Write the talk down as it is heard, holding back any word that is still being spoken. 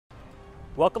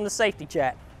Welcome to Safety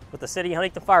Chat with the City of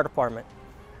Huntington Fire Department.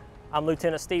 I'm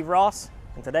Lieutenant Steve Ross,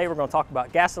 and today we're going to talk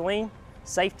about gasoline,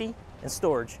 safety, and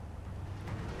storage.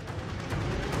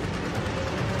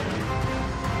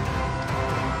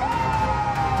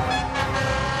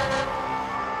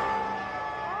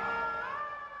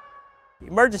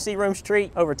 Emergency rooms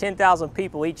treat over 10,000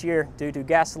 people each year due to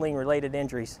gasoline-related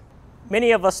injuries.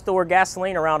 Many of us store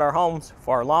gasoline around our homes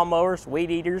for our lawnmowers, weed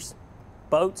eaters,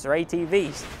 boats, or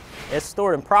ATVs. If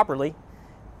stored improperly,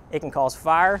 it can cause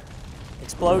fire,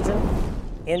 explosion,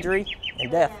 injury, and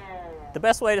death. The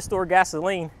best way to store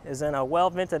gasoline is in a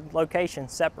well-vented location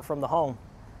separate from the home.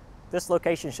 This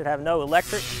location should have no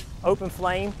electric, open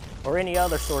flame, or any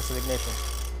other source of ignition.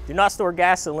 Do not store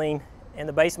gasoline in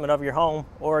the basement of your home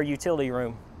or a utility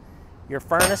room. Your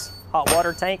furnace, hot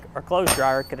water tank, or clothes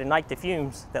dryer could ignite the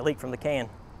fumes that leak from the can.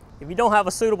 If you don't have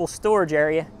a suitable storage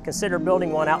area, consider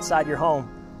building one outside your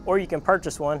home, or you can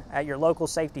purchase one at your local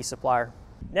safety supplier.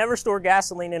 Never store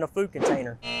gasoline in a food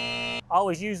container.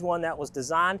 Always use one that was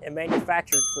designed and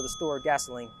manufactured for the store of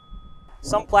gasoline.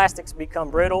 Some plastics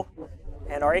become brittle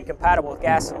and are incompatible with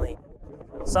gasoline.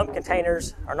 Some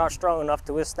containers are not strong enough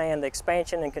to withstand the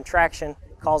expansion and contraction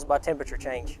caused by temperature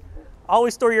change.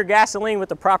 Always store your gasoline with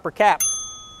the proper cap.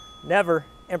 Never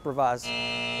improvise.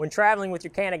 When traveling with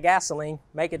your can of gasoline,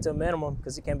 make it to a minimum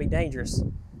because it can be dangerous.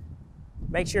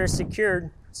 Make sure it's secured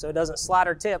so it doesn't slide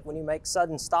or tip when you make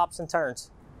sudden stops and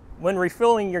turns. When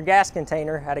refueling your gas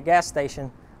container at a gas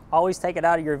station, always take it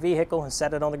out of your vehicle and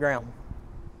set it on the ground.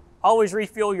 Always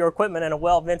refuel your equipment in a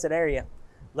well-vented area.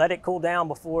 Let it cool down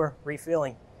before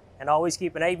refilling, and always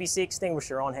keep an ABC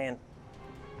extinguisher on hand.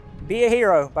 Be a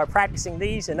hero by practicing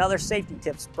these and other safety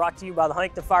tips brought to you by the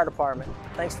Huntington Fire Department.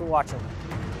 Thanks for watching.